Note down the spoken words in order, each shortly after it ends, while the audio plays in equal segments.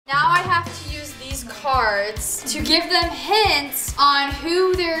have to use these cards to give them hints on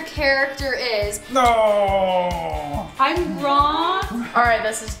who their character is. No! I'm wrong. All right,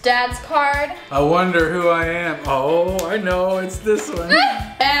 this is Dad's card. I wonder who I am. Oh, I know, it's this one.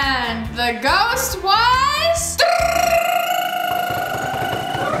 And the ghost was...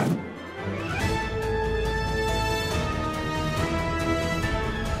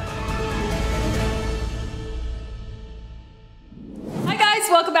 Hi guys,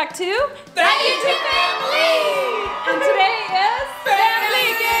 welcome back to the YouTube Family! And today is Family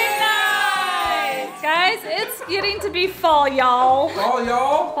Game Night! Guys, it's getting to be fall, y'all. Fall,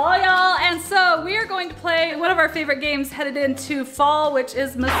 y'all. Fall, y'all. And so we are going to play one of our favorite games headed into fall, which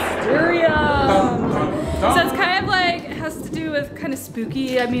is Mysterium. So it's kind of like, it has to do with kind of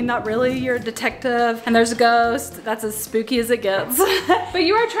spooky. I mean, not really. You're a detective and there's a ghost. That's as spooky as it gets. But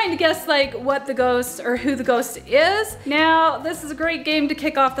you are trying to guess like what the ghost or who the ghost is. Now, this is a great game to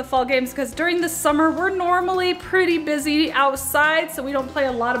kick off the fall games because during the summer, we're normally pretty busy outside. So we don't play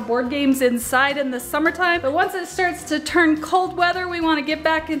a lot of board games inside in the summertime. But once it starts to turn cold weather, we want to get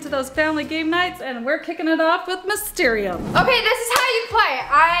back into those family game nights and we're kicking it off with Mysterium. Okay, this is how you play.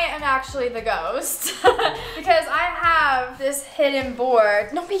 I am actually the ghost because I have this hidden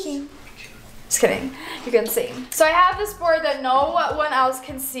board. No peeking. Just kidding. You can see. So I have this board that no one else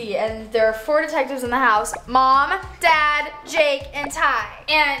can see, and there are 4 detectives in the house: Mom, Dad, Jake, and Ty.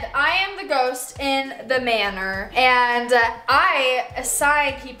 And I am the ghost in the manor, and I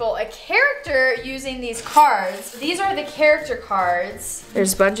assign people a character using these cards. These are the character cards.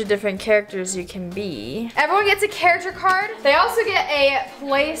 There's a bunch of different characters you can be. Everyone gets a character card. They also get a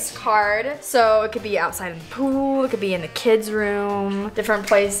place card, so it could be outside in the pool, it could be in the kids' room, different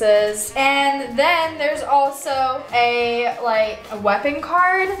places. And then there's also a weapon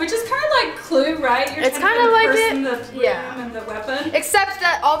card, Which is kind of like Clue, right? You're it's kind of like person, it, the room, yeah. and the weapon. Except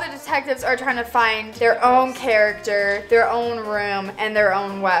that all the detectives are trying to find their own character, their own room, and their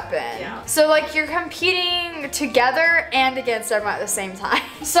own weapon. Yeah. So like you're competing together and against everyone at the same time.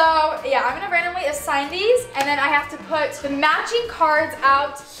 So yeah, I'm gonna randomly assign these, and then I have to put the matching cards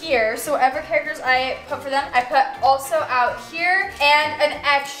out here. So whatever characters I put for them, I put also out here, and an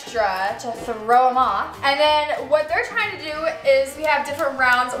extra to throw them off. And then what they're trying to do is we have different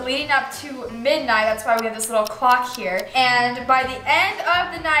rounds leading up to midnight. That's why we have this little clock here. And by the end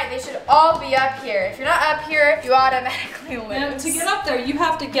of the night, they should all be up here. If you're not up here, you automatically lose. And to get up there, you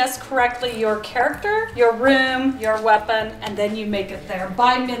have to guess correctly your character, your room, your weapon, and then you make it there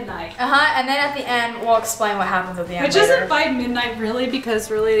by midnight. And then at the end, we'll explain what happens at the end. Which isn't by midnight really, because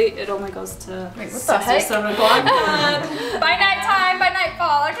really it only goes to Wait, what 6 the or heck? 7 o'clock. By nighttime, by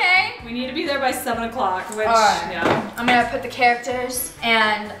nightfall, okay? We need to be there by 7 o'clock, which, Alright. yeah. I'm gonna put the characters,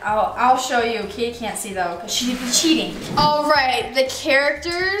 and I'll show you. Kay can't see though, because she'd be cheating. Alright, the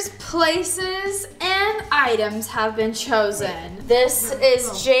characters, places, and items have been chosen. This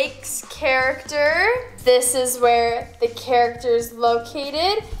is Jake's character. This is where the character is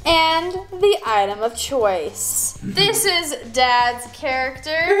located, and the item of choice. This is Dad's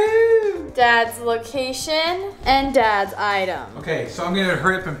character, Dad's location, and Dad's item. Okay, so I'm gonna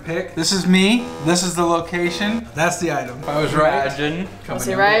hurry up and pick. This is me, this is the location, that's the item. If I was right. Imagine. Was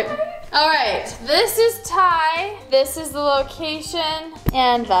he right? Alright, this is Ty, this is the location,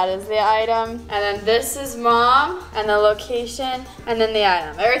 and that is the item. And then this is Mom, and the location, and then the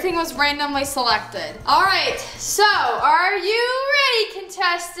item. Everything was randomly selected. Alright, so are you ready,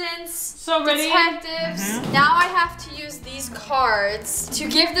 contestants? So ready? Detectives. Now I have to use these cards to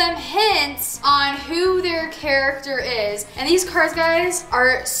give them hints on who their character is. And these cards, guys,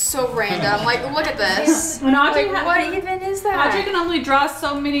 are so random. Like, look at this. When Audrey Like, what even is that? Audrey can only draw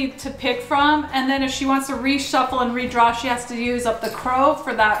so many to pick from, and then if she wants to reshuffle and redraw, she has to use up the crow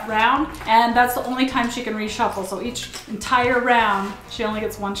for that round, and that's the only time she can reshuffle. So each entire round, she only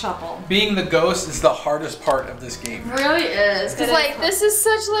gets 1 shuffle. Being the ghost is the hardest part of this game. It really is. Because, like, this is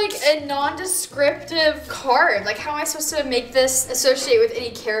such, like, a non-descriptive card. Like, how am I supposed to make this associate with any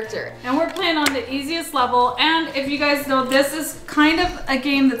character? And we're playing on the easiest level, and if you guys know, this is kind of a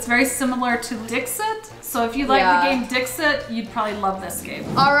game that's very similar to Dixit. So if you like the game Dixit, you'd probably love this game.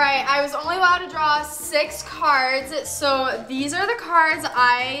 All right, I was only allowed to draw 6 cards, so these are the cards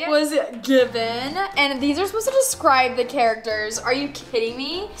I was given, and these are supposed to describe the characters. Are you kidding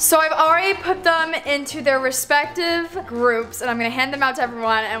me? So I've already put them into their respective groups, and I'm gonna hand them out to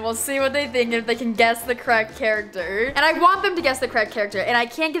everyone, and we'll see what they think, if they can guess the correct character. And I want them to guess the correct character, and I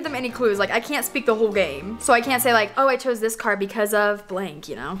can't give them any clues. Like, I can't speak the whole game. So I can't say like, oh, I chose this card because of blank,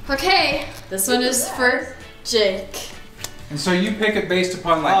 you know? Okay, this one is for Jake. And so you pick it based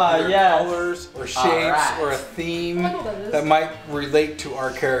upon like either colors or shapes or a theme that might relate to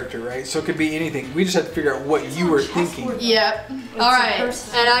our character, right? So it could be anything. We just have to figure out what you were thinking. Yep. All right.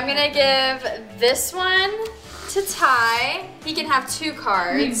 And I'm gonna give this one to Ty. He can have 2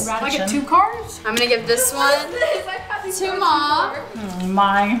 cards. I get 2 cards? I'm gonna give this one to Mom.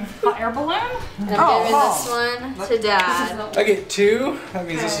 My air balloon? And I'm giving this one to Dad. I get 2. That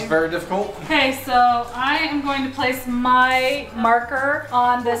means this is very difficult. Okay, so I am going to place my marker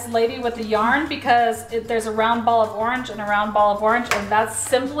on this lady with the yarn because there's a round ball of orange and a round ball of orange, and that's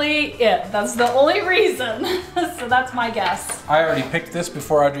simply it. That's the only reason. So that's my guess. I already picked this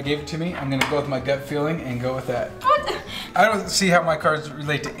before Audrey gave it to me. I'm gonna go with my gut feeling and go with that. I don't see how my cards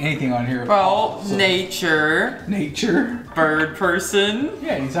relate to anything on here. Well, nature. Nature. Bird person.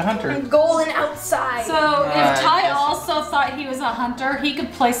 Yeah, he's a hunter. Golden outside. So if Ty also thought he was a hunter, he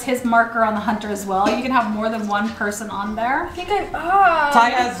could place his marker on the hunter as well. You can have more than one person on there. I think I, Ty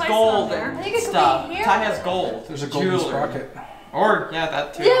has place gold it on there. I think it could stuff. be here. Ty has gold. There's a golden Jewelry. sprocket. Or, yeah,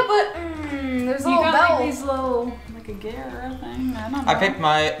 that too. Yeah, but there's You little got like bells. these little, like a gear thing. I don't know. I picked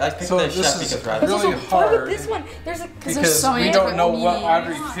So the this chef is because red. really Why hard. would this one? There's Because there's so many we don't different know what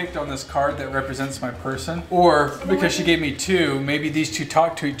meanings. Audrey picked on this card that represents my person. Or because she gave me 2, maybe these 2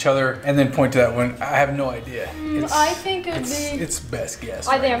 talk to each other and then point to that one. I have no idea. I think it would be. It's best guess.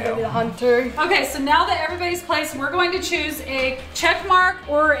 I think right I'm gonna be now. the hunter. Okay, so now that everybody's placed, we're going to choose a check mark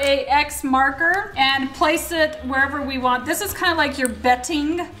or a X marker and place it wherever we want. This is kind of like you're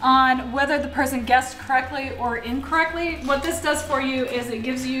betting on whether the person guessed correctly or incorrectly. What this does for you is it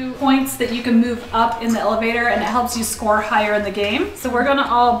gives you points that you can move up in the elevator, and it helps you score higher in the game. So we're gonna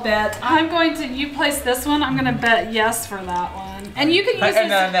all bet. You place this one, I'm gonna bet yes for that one. And you can use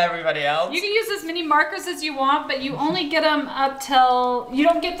And then everybody else. you can use as many markers as you want, but you only get them up till, you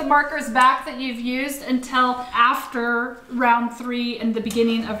don't get the markers back that you've used until after round 3 and the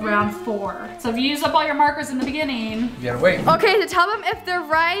beginning of round 4. So if you use up all your markers in the beginning, You gotta wait. Okay, to tell them if they're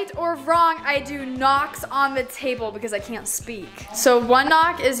right or wrong, I do knocks on the table because I can't speak. So 1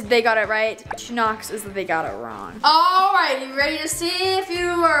 knock is they got it right, 2 knocks is that they got it wrong. All right, you ready to see if you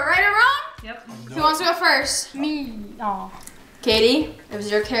were right or wrong? yep. Who wants to go first? Me, oh, Katie, it was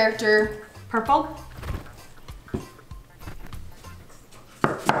your character. purple.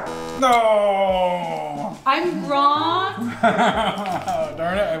 No! I'm wrong.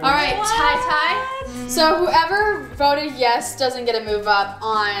 Darn it. All right, tie. So whoever voted yes doesn't get a move up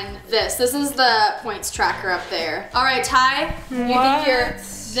on this. This is the points tracker up there. All right, Ty, you think you're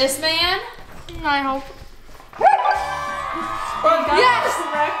this man? I hope. Yes!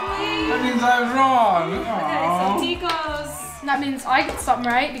 Correctly. That means I was wrong. Okay, so Tico's. That means I get something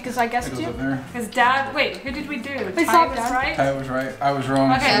right because I guessed It goes you. up there. His dad. Wait, who did we do? It's Ty not was Dad. right. I was right. I was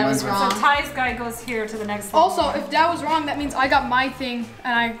wrong. Okay, I was wrong. So Ty's guy goes here to the next level. Also, if Dad was wrong, that means I got my thing,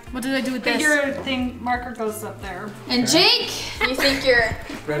 and what did I do with But this? your thing marker goes up there. And Jake, you think you're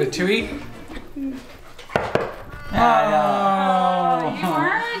Ratatouille? Oh, you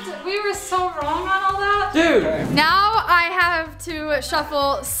weren't? We were so wrong on all that? Dude! Now I have to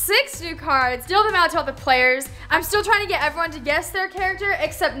shuffle 6 new cards, deal them out to all the players. I'm still trying to get everyone to guess their character,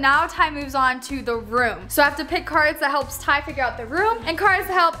 except now Ty moves on to the room. So I have to pick cards that helps Ty figure out the room, and cards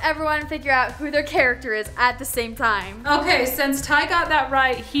that help everyone figure out who their character is at the same time. Okay, since Ty got that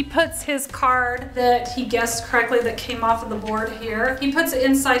right, he puts his card that he guessed correctly that came off of the board here. He puts it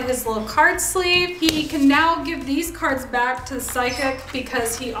inside his little card sleeve. He can now give these cards back to the psychic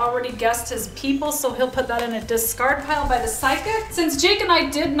because he already guessed his people, so he'll put that in a discard pile by the psychic. Since Jake and I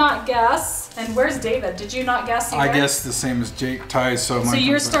did not guess, and where's David? Did you not guess either? I guess the same as Jake, Ty, so So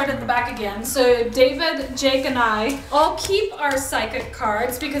you're started at the back again. So David, Jake, and I all keep our psychic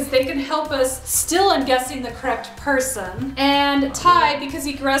cards because they can help us still in guessing the correct person. And Ty, because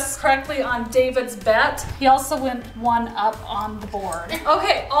he guessed correctly on David's bet, he also went 1 up on the board.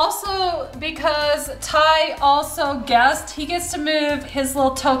 Okay, also because Ty also guessed, he gets to move his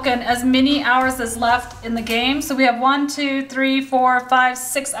little token as many hours as left in the game. So we have 1, 2, 3, 4, 5,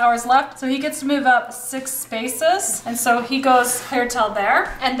 6 hours left. So he gets to move up 6 spaces. And so he goes clear till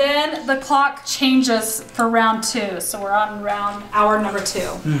there. And then the clock changes for round 2. So we're on hour number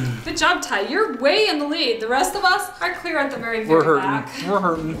 2. Good job, Ty. You're way in the lead. The rest of us are clear at the very back. We're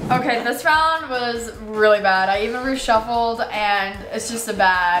hurting. Okay, this round was really bad. I even reshuffled, and it's just a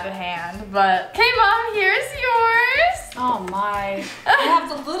bad hand. But, okay, Mom, here's yours. Oh my. I have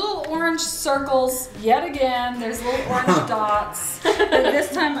the little orange circles yet again. There's little orange dots. But this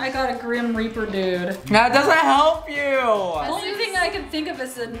time I got a Grim Reaper dude. That doesn't help you. The only thing I can think of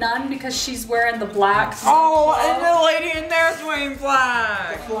is a nun because she's wearing the black. Oh, and the lady in there is wearing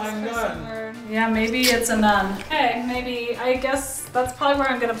black. Flying gun. Yeah, maybe it's a nun. Okay, maybe. I guess that's probably where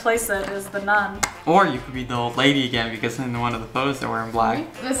I'm gonna place it, is the nun. Or you could be the old lady again because in one of the photos they're wearing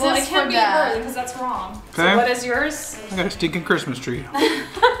black. This Well, is I can't for be her Dad. because that's wrong. Okay. So what is yours? I got a stinking Christmas tree. But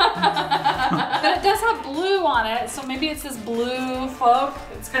it does have blue on it, so maybe it's this blue cloak.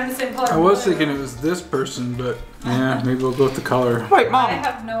 It's kind of the same color. I was blue. thinking it was this person, but yeah, maybe we'll go with the color. Wait, I Mom.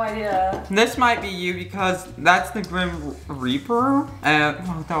 have no idea. This might be you because that's the Grim Reaper. And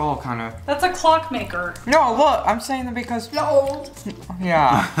well, they're all kind of. That's a clockmaker. No, look, I'm saying that because. You're old.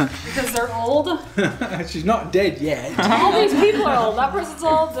 Yeah. Because they're old. She's not dead yet. All these people are old. That person's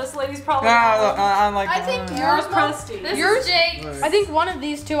old. This lady's probably Yeah, old. I'm like. I think Yours yours, crusty. This Yours? is Jake. I think one of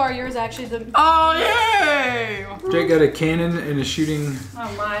these two are yours actually. Oh yay! Jake got a cannon and is shooting.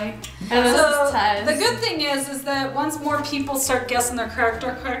 Oh my. And this So, is Tez. the good thing is that once more people start guessing their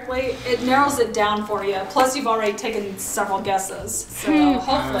character correctly, it narrows it down for you. Plus, you've already taken several guesses, so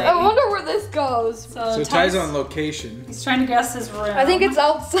hopefully. I wonder where this goes. So Ty's on location. He's trying to guess his room. I think it's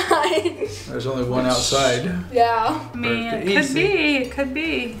outside. There's only one outside. Yeah. I mean, it Birthday could be. It could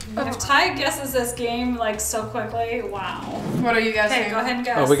be. If Ty guesses this game like so quickly, wow. What are you guys Okay, doing? go ahead and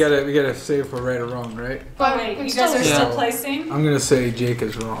guess. Oh, we gotta say if we're right or wrong, right? Oh wait, you guys are still Yeah. placing. I'm gonna say Jake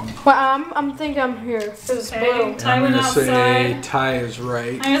is wrong. Well, I'm thinking I'm here. This is Okay, blue. Ty I'm went gonna say outside. Ty is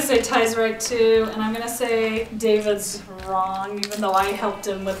right. I'm gonna say Ty's right too, and I'm gonna say David's wrong, even though I helped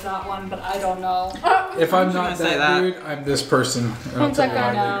him with that one, but I don't know. If I'm gonna not say that that. dude, I'm this person. I don't One tell second. you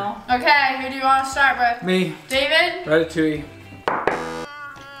I why. know. Okay, who do you want to start with? Me, David? Ratatouille.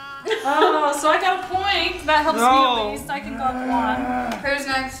 Oh, so I got a point. That helps me No. at least. I can go up one. Who's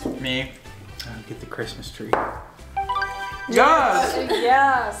next? Me. Get the Christmas tree. Yes.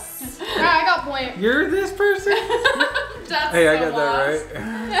 Yes. I got point. You're this person? That's Hey, I so got that lost.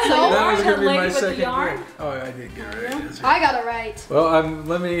 right. So That you was are gonna the be lady my with the second yarn? grade. Oh, I did get it right. That's right. I got it right. Well,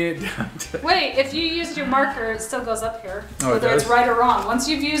 let me. Wait, if you used your marker, it still goes up here. Oh, it Whether it's does? right or wrong. Once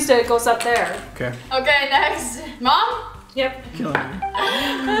you've used it, it goes up there. Okay. Okay, next. Mom? Yep. Killing me.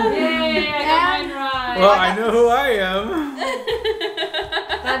 Yay, I got mine right. Well, I know who I am.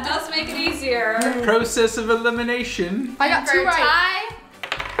 That does make it easier. Process of elimination. I got For two right. Ty?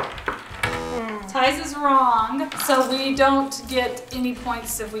 Ty's is wrong, so we don't get any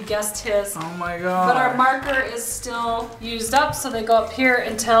points if we guessed his. Oh my god. But our marker is still used up, so they go up here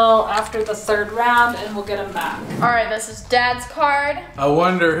until after the third round, and we'll get them back. All right, this is Dad's card. I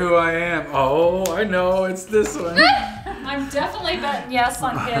wonder who I am. Oh, I know. It's this one. I'm definitely betting yes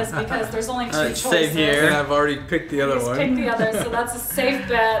on his because there's only two choices. Save here. And I've already picked the other Just one. pick the other, so that's a safe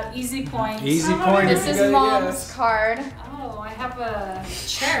bet, easy point. Easy point if This you is gotta Mom's guess. card. Oh, I have a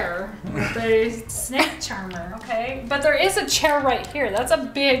chair with a snake charmer, okay? But there is a chair right here. That's a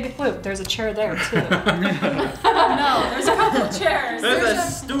big loop. There's a chair there too. No, there's a couple of chairs. There's a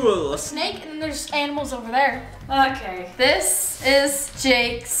stool. Snake and there's animals over there. Okay. This is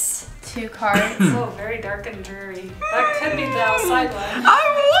Jake's 2 cards. Oh, very dark and dreary. That could be the outside one.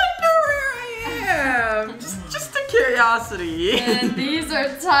 I wonder where I am. Just a curiosity. And these are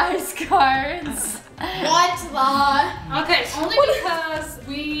Ty's cards. What the? Okay, only because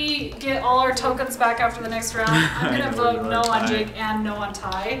we get all our tokens back after the next round, I'm gonna vote no on Jake and no on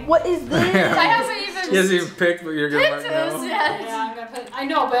Ty. What is this? I haven't even He hasn't even picked, but you're gonna picked mark this no. yet. Yeah, I'm gonna put. I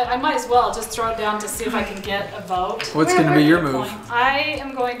know, but I might as well just throw it down to see if I can get a vote. What's gonna be your move? I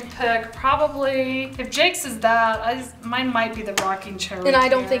am going to pick probably if Jake's is that. Mine might be the rocking chair. And I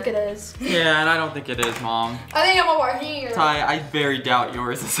don't think it is. Yeah, and I don't think it is, Mom. I think I'm over here. Ty, I very doubt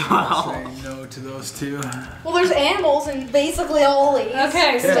yours as well. Say no to those two. Well, there's animals and basically all these.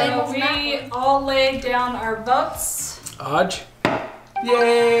 Okay, so Animals we in that all laid down our votes. Odge.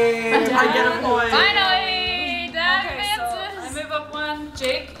 Yay! I get a point. Finally, Dad Okay, so I advances. move up one.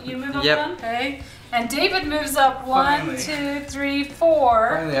 Jake, you move up Yep. one. Okay. And David moves up one, Finally. 2, 3, 4.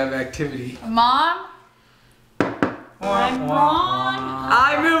 Finally have activity. Mom? I'm wrong.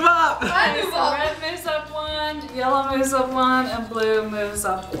 I move up. Okay, so red moves up one, yellow moves up one, and blue moves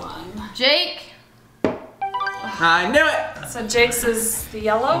up one. Jake? I knew it. So Jake's is the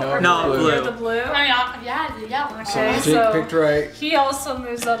yellow? No, or No, blue? blue. You're the blue? I mean, yeah. Okay, So Jake picked right. he also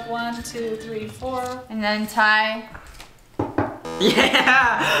moves up 1, 2, 3, 4. And then Ty.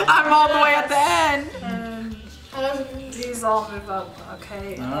 Yeah, I'm all the way at the end. And these all move up.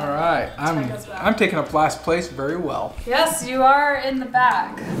 Okay. and All then right. Ty goes back. I'm taking up last place very well. Yes, you are in the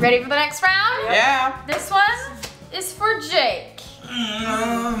back. Ready for the next round? Yeah. This one? is for Jake.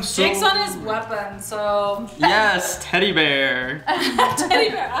 Jake's on his weapon, so. Yes, teddy bear. Teddy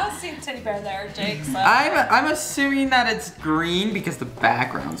bear. I don't see a teddy bear there, Jake. So. I'm assuming that it's green because the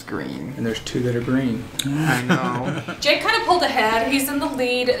background's green. And there's 2 that are green. I know. Jake kind of pulled ahead. He's in the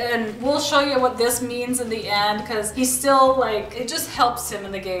lead, and we'll show you what this means in the end because he's still like, it just helps him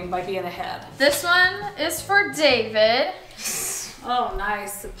in the game by being ahead. This one is for David. Oh,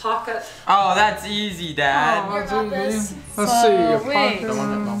 nice. The pocket. Oh, that's easy, Dad. Oh, that's about easy. this? Let's So, see. A wait. pocket.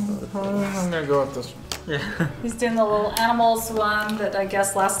 I'm gonna go with this one. Yeah. He's doing the little animals one that I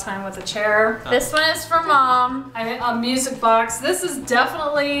guess last time with the chair. This one is for Mom. I mean, a music box. This is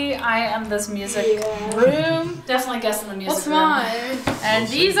definitely, I am this music room. Definitely guessing the music What's room. mine? And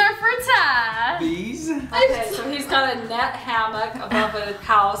these are for Ty. These? Okay, so he's got a net hammock above a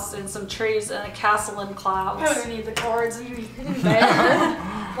house and some trees and a castle in I clouds. don't need the cards in There.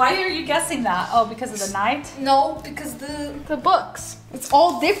 Why are you guessing that? Oh, because of the night? No, because the books. It's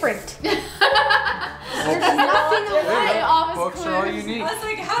all different. There's nothing away off his Books are all clues. unique. I was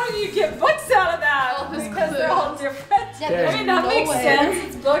like, how do you get books out of that? Oh, his Because they're all different. Okay. I mean, that No makes way. sense.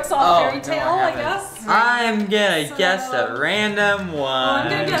 It's books all Oh, fairy no, tale, I I haven't. guess. I'm gonna So- guess a random I'm one.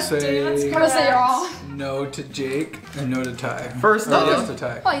 gonna guess say- David's I'm I'm gonna say you're all. No to Jake and no to Ty. First Or off, yes to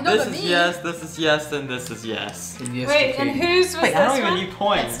Ty. Oh, you know this what I is mean. yes, this is yes, and this is yes. And yes Wait, to and Katie. whose was Wait, I this don't even one? need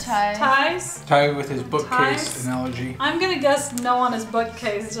points. It's Ty. Ty's? Ty with his bookcase Ties. analogy. I'm gonna guess no on his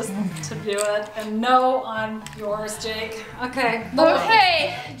bookcase just to do it, and no on yours, Jake. Okay.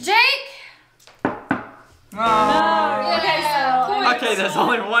 Okay, Jake. No. Okay, so Okay, there's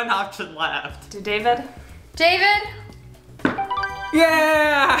only one option left. to David. David.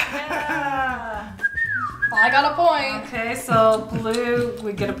 Yeah! Yeah. I got a point. Okay, so blue,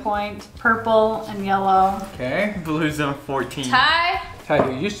 we get a point. Purple and yellow. Okay. Blue's on 14. Ty. Ty,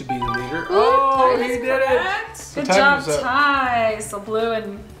 who used to be the leader. Oh, he did it! Correct. Good time job, is up. Ty. So blue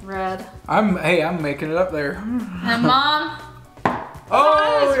and red. I'm making it up there. And Mom.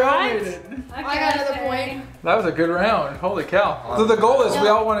 Oh, was we all right. made it. Okay, I got another okay. point. That was a good round. Holy cow. So the goal is we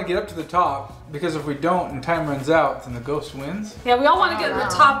all want to get up to the top because if we don't and time runs out, then the ghost wins. Yeah, we all want to get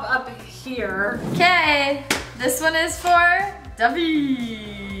the top up here. Okay. This one is for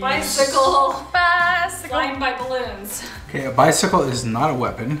David. Bicycle. Bicycle. Flying by balloons. Okay, a bicycle is not a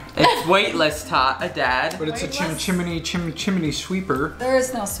weapon, It's weightless, Dad. but it's a Weightless? chimney sweeper. There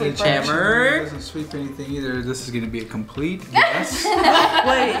is no And sweeper. Hammer. It doesn't sweep anything either. This is going to be a complete yes. Wait,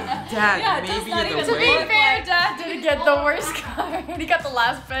 Dad, Yeah, it does maybe not the even To be weight. fair, Dad didn't get the worst card. He got the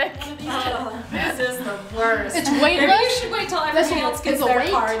last pick. Oh, this is the worst. It's Maybe you weightless. should wait till everyone This else is gets a their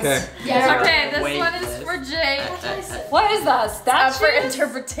weight? cards. Okay. Yeah. Okay, this one is Weightless. for Jake. What is that? Up for Statues?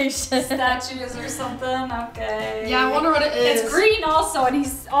 interpretation. Statues or something? Okay. Yeah, I wonder what it is. It's green also, and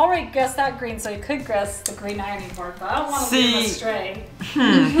he's already guessed that green, so he could guess the green ironing board, but I don't want to lead him See. astray.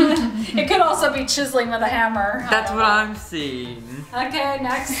 It could also be chiseling with a hammer. That's what I'm seeing. Okay,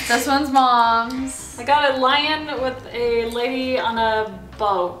 next. This one's Mom's. I got a lion with a lady on a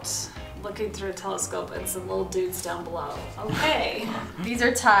boat looking through a telescope and some little dudes down below. Okay. These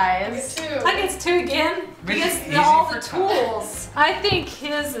are Ty's. I guess 2 again. He Make it gets easy all for the Ty. tools. I think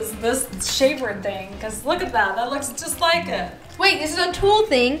his is this shaver thing, because look at that. That looks just like it. Wait, this is a tool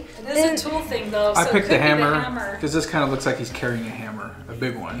thing. It is a tool thing though, so I it picked could the be the hammer hammer. because this kind of looks like he's carrying a hammer, a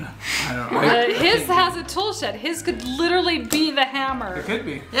big one. I don't know. His has a tool shed. His could literally be the hammer. It could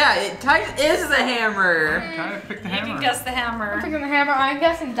be. Yeah, it is the hammer. Kind of picked the You hammer. can guess the hammer. Picking the hammer. I'm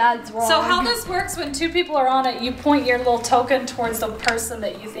guessing Dad's wrong. So how this works when 2 people are on it, you point your little token towards the person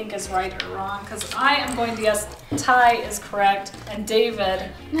that you think is right or wrong. Because I am going to guess Ty is correct and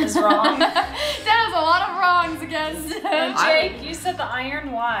David is wrong. That has a lot of wrongs against And him. Jake, you said the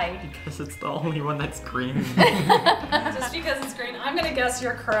iron. Why? Because it's the only one that's green. Just because it's green. I'm gonna guess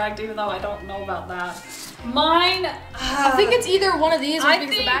you're correct, even though I don't know about that. Mine. I think it's either one of these or I because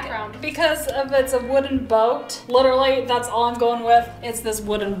of think the background. because of it's a wooden boat. Literally, that's all I'm going with. It's this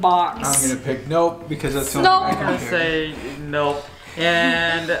wooden box. I'm gonna pick nope because that's the only Nope. thing I I'm can gonna pick. say nope.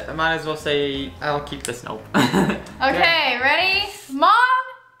 And I might as well say I'll keep this nope. Okay, ready? Mom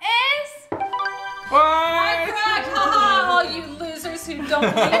is. I'm correct. Haha! All you losers who don't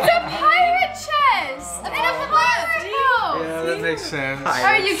believe It's a in me. pirate chest and a pirate boat. Yeah, that makes sense.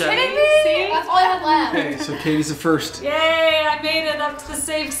 Are you kidding me? See? That's all I had left. Okay, so Katie's the first. Yay! I made it up to the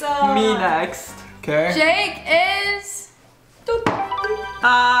safe zone. Me next. Okay. Jake is.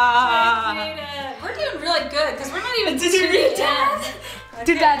 Ah. Made it. We're doing really good because we're not even. Did you read that?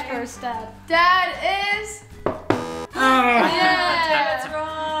 Do Dad first, Dad. Dad is. That's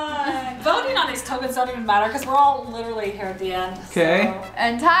right. Voting on these tokens don't even matter because we're all literally here at the end. Okay. So.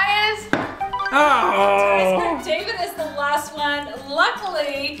 And Ty is. Oh! David is the last one.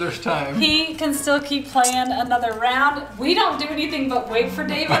 Luckily, There's time. he can still keep playing another round. We don't do anything but wait for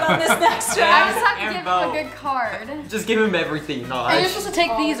David on this next I round. just have to give him a good card. Just give him everything. No, And you're supposed to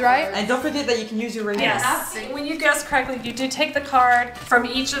take these, right? and don't forget that you can use your radius. Yes. When you guess correctly, you do take the card from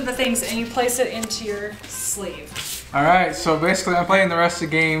each of the things and you place it into your sleeve. Alright, so basically I'm playing the rest of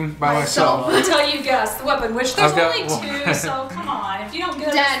the game by myself. Until you guess the weapon, which there's I've got only one. 2, so come on. If you don't get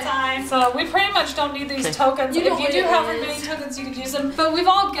it Dead. this time. So we pretty much don't need these tokens. You If know you what do it have is. remaining tokens, you could use them. But we've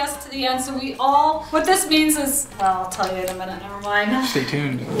all guessed to the end, so we all, what this means is, well, I'll tell you in a minute, never mind. Stay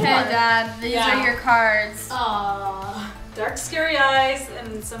tuned. Okay, Dad, these are your cards. Dark scary eyes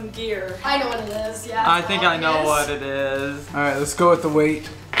and some gear. I know what it is, yeah. I think I know what it is. Alright, let's go with the weight.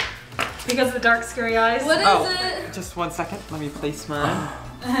 Because of the dark scary eyes. What is Oh, it? just 1 second. Let me place mine.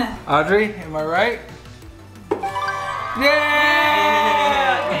 Audrey, am I right? Okay,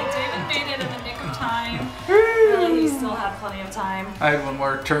 Yeah! David made it in the nick of time. Really, he still had plenty of time. I had one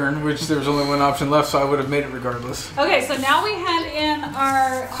more turn, which there was only one option left, so I would have made it regardless. Okay, so now we hand in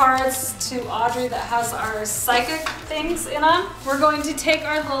our cards to Audrey that has our psychic things in them. We're going to take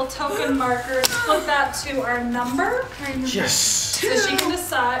our little token markers, put that to our number, Yes! so she can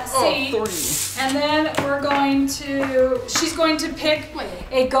decide, see. 3. And then we're going to, she's going to pick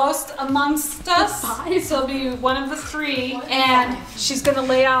a ghost amongst us. So it'll be one of the 3. And she's going to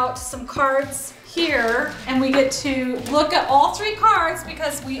lay out some cards here, and we get to look at all 3 cards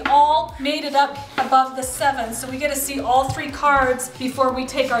because we all made it up above the 7. So we get to see all 3 cards before we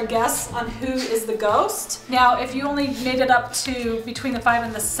take our guess on who is the ghost. Now, if you only made it up to between the 5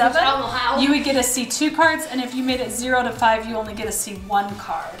 and the 7, you would get to see 2 cards, and if you made it 0 to 5, you only get to see 1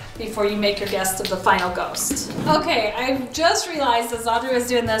 card before you make your guess of the final ghost. Okay, I just realized as Audrey was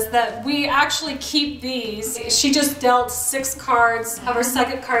doing this that we actually keep these. She just dealt 6 cards of her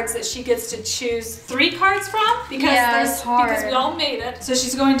second cards that she gets to choose 3 cards from because because we all made it. So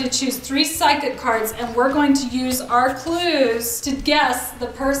she's going to choose 3 psychic cards, and we're going to use our clues to guess the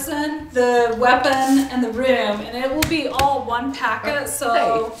person, the weapon, and the room, and it will be all one packet.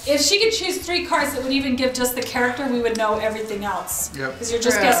 So if she could choose 3 cards that would even give just the character, we would know everything else. Yep. Because you're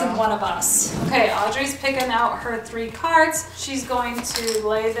just guessing one of us. Okay, Audrey's picking out her 3 cards. She's going to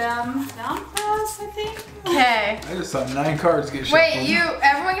lay them down for us, I think. Okay. I just saw 9 cards get shipped. Wait,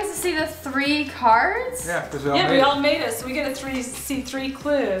 everyone gets to see the 3 cards? Yeah, because we all Yeah, made we it. all made it, so we get to see 3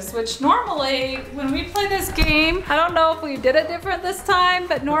 clues, which normally, when we play this game, I don't know if we did it different this time,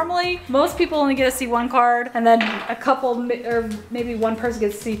 but normally, most people only get to see 1 card, and then a couple, or maybe one person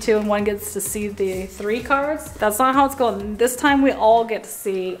gets to see 2, and one gets to see the 3 cards. That's not how it's going. This time, we all get to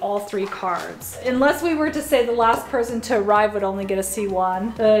see all 3 cards. Unless we were to say the last person to arrive would only get to see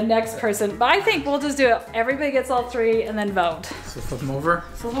 1, the next person, but I think we'll just do it. Everybody gets all 3, and then vote. So flip them over.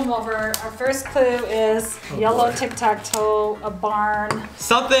 Flip them over. Our first clue is yellow tic-tac-toe, a barn.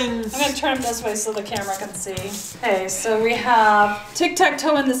 Something's. I'm gonna turn them this way so the camera can see. Okay, so we have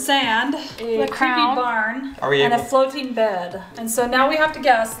tic-tac-toe in the sand, a creepy crown. barn, Are we and a able- floating bed. And so now we have to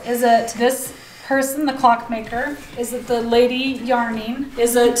guess, is it this person, the clockmaker? Is it the lady yarning?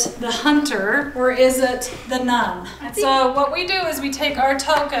 Is it the hunter? Or is it the nun? And so what we do is we take our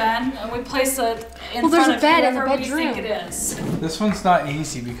token and we place it in Well, there's front a of bed in the whoever we think bedroom. it is. This one's not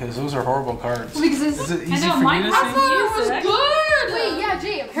easy because those are horrible cards. Because it's- Is it I easy know, for mine you to has see? music. Good! Wait, yeah,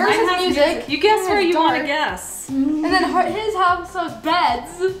 Jay, hers Mine has has music. You guess where you want to dark. guess. And then his house has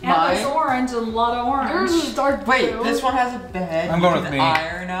beds. And there's orange, a lot of orange. Yours is dark blue. Wait, this one has a bed. I'm going You with can me.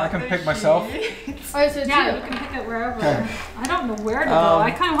 Iron out I can the pick myself. sheets. Alright, so it's Yeah, you. you can pick it wherever. Okay. I don't know where to go.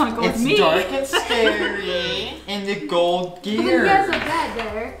 I kind of want to go It's with me. dark and scary, and the gold But then he has a gear. bed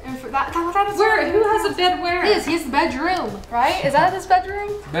there. And for that is Where? Who has a bed where? He has the bedroom, right? Is that his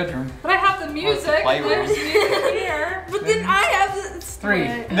bedroom? Bedroom. But I have the music. playroom. There's music here. But then I have the... 3.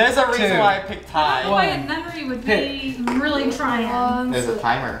 There's a reason 2. why I picked I don't know why a One. nunnery would be really trying. There's a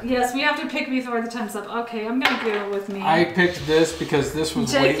timer. Yes, we have to pick before the time's up. Okay, I'm gonna go with me. I picked this because this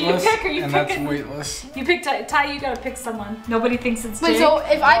was Jake, you weightless, pick or you and pick that's it? weightless. You picked Ty. You gotta pick someone. Nobody thinks it's Wait, Jake. so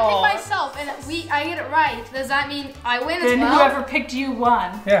if I Oh. pick myself and I get it right, does that mean I win as Then well? whoever picked you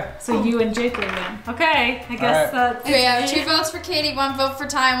won. Yeah. So you and Jake will win. Okay, I guess that's. Okay, I have 2 votes for Katie, 1 vote for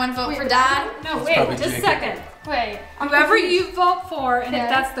Ty, 1 vote for Dad. No, That's wait, probably just a Jake. second. Wait, Whoever you vote for, and Okay. if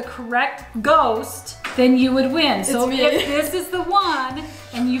that's the correct ghost, then you would win. So me. if this is the one,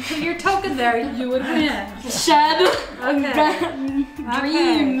 and you put your token there, you would win. shed Okay.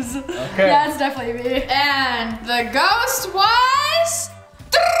 dreams. Okay. Yeah, it's definitely me. And the ghost was...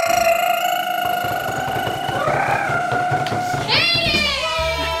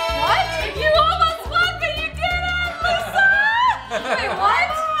 What? You almost won, but you didn't, Lisa! Wait, what?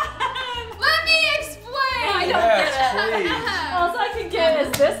 Let me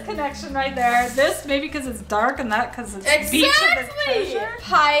connection right there. This maybe because it's dark and that because it's beach and adventure.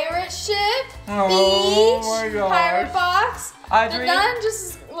 Pirate ship, Oh beach, my gosh. pirate box. Audrey. The nun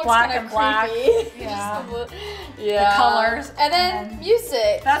just looks Black kind and of black. creepy. Yeah. Yeah. The colors. And then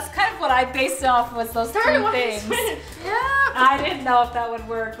music. That's kind of what I based it off was those two things. Yeah. I didn't know if that would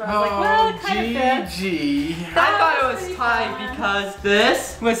work, but I was like, well, it kind of fits. I thought it was tied because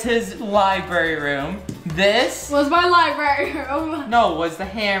this was his library room. This Was my library room. was the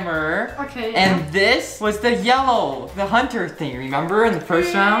hammer. Okay. And this was the yellow, the hunter thing, remember in the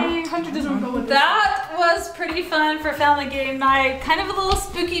first round? Hunter doesn't go with That was pretty fun for family game night. Kind of a little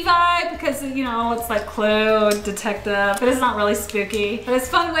spooky vibe because, you know, it's like Clue, Detective, but it's not really spooky. But it's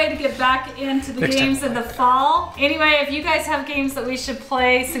a fun way to get back into the games in the fall. Anyway, if you guys have games that we should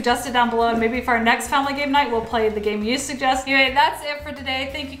play, suggest it down below. And maybe for our next family game night, we'll play the game you suggest. Anyway, that's it for today.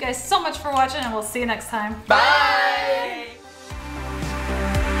 Thank you guys so much for watching and we'll see you next time. Bye!